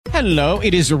Hello,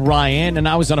 it is Ryan, and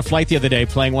I was on a flight the other day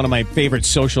playing one of my favorite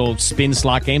social spin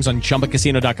slot games on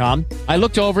ChumbaCasino.com. I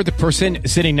looked over at the person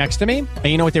sitting next to me, and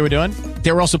you know what they were doing?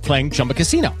 They were also playing Chumba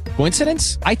Casino.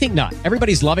 Coincidence? I think not.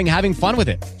 Everybody's loving having fun with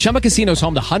it. Chumba Casino is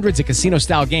home to hundreds of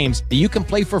casino-style games that you can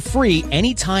play for free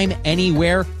anytime,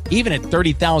 anywhere, even at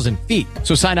 30,000 feet.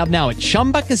 So sign up now at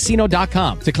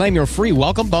ChumbaCasino.com to claim your free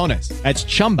welcome bonus. That's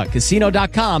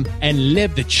ChumbaCasino.com and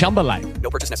live the Chumba life.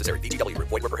 No purchase necessary. VGW.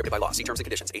 Void where prohibited by law. See terms and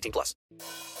conditions. 18+.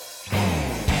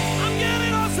 I'm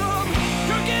getting awesome.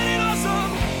 You're getting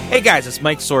awesome. Hey guys, it's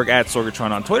Mike Sorg at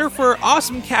Sorgatron on Twitter for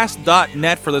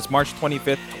AwesomeCast.net for this March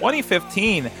 25th,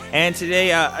 2015. And today,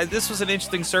 this was an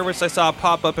interesting service I saw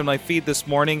pop up in my feed this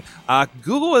morning.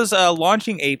 Google is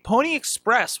launching a Pony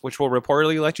Express, which will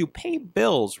reportedly let you pay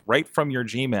bills right from your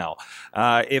Gmail.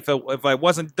 If I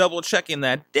wasn't double checking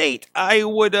that date, I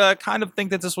would kind of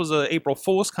think that this was an April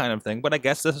Fool's kind of thing, but I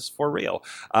guess this is for real.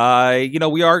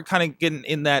 We are kind of getting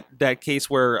in that case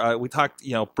where we talked,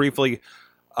 briefly.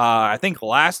 I think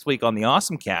last week on the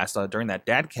AwesomeCast, during that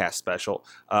Dadcast special,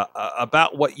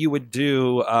 about what you would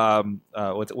do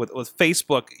with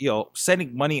Facebook,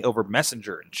 sending money over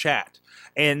Messenger and chat.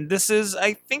 And this is,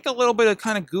 I think, a little bit of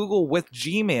kind of Google with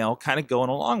Gmail kind of going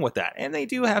along with that. And they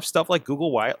do have stuff like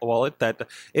Google Wallet that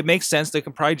it makes sense. They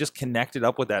can probably just connect it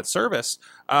up with that service.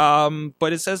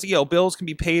 But it says, bills can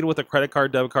be paid with a credit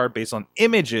card, debit card based on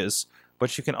images.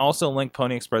 But you can also link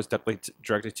Pony Express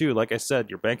directly to, like I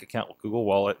said, your bank account with Google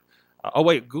Wallet.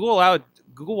 Google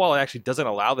Wallet actually doesn't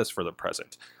allow this for the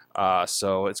present.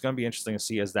 So it's going to be interesting to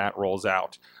see as that rolls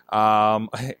out.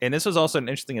 And this was also an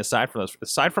interesting aside from this.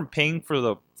 Aside from paying for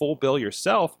the full bill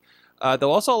yourself,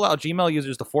 they'll also allow Gmail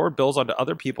users to forward bills onto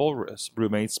other people,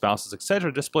 roommates, spouses,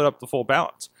 etc., to split up the full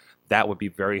balance. That would be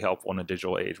very helpful in a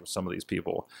digital age with some of these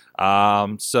people.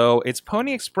 So it's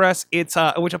Pony Express. It's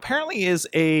which apparently is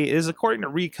according to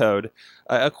Recode,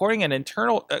 it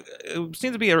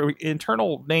seems to be an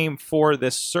internal name for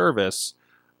this service.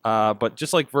 But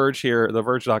just like Verge here, the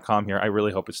Verge.com here, I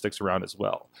really hope it sticks around as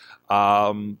well.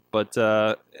 It's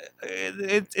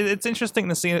interesting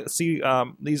to see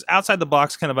these outside the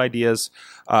box kind of ideas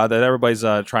that everybody's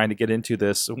trying to get into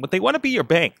this. But they want to be your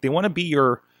bank. They want to be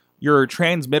your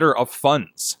transmitter of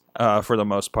funds for the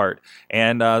most part.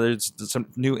 And there's some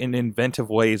new and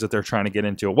inventive ways that they're trying to get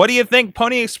into. What do you think,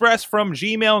 Pony Express from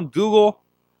Gmail and Google?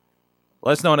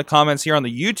 Let us know in the comments here on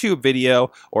the YouTube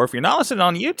video. Or if you're not listening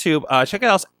on YouTube, check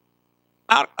out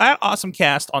at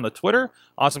AwesomeCast on the Twitter,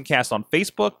 AwesomeCast on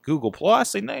Facebook, Google+,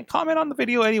 and then comment on the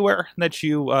video anywhere that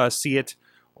you see it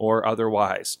or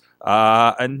otherwise.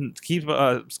 And keep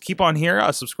on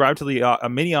here. Subscribe to the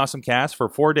Mini-AwesomeCast for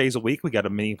 4 days a week. We got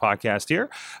a mini podcast here.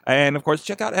 And, of course,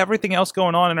 check out everything else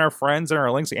going on in our friends and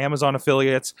our links to Amazon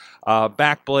affiliates,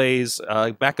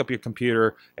 Backblaze, back up your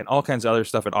computer, and all kinds of other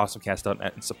stuff at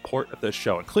AwesomeCast.net and support this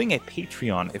show, including a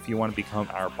Patreon if you want to become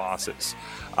our bosses.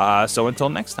 So until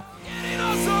next time. Getting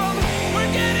awesome.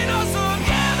 We're getting awesome.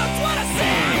 Yeah, that's what I say.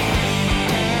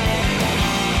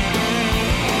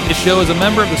 This show is a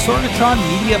member of the Sorgatron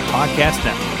Media Podcast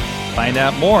Network. Find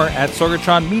out more at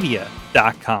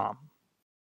sorgatronmedia.com.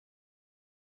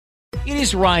 It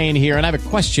is Ryan here, and I have a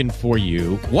question for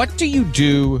you. What do you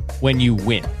do when you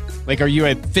win? Like, are you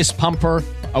a fist pumper,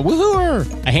 a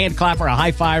woohooer, a hand clapper, a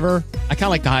high fiver? I kind of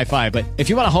like the high five, but if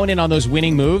you want to hone in on those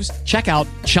winning moves, check out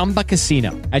Chumba Casino.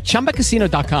 At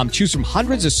ChumbaCasino.com, choose from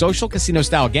hundreds of social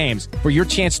casino-style games for your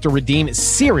chance to redeem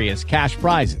serious cash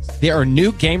prizes. There are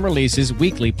new game releases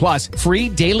weekly, plus free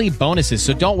daily bonuses,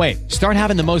 so don't wait. Start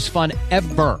having the most fun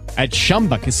ever at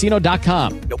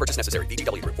ChumbaCasino.com. No purchase necessary.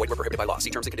 VGW. Void where prohibited by law. See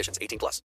terms and conditions. 18+.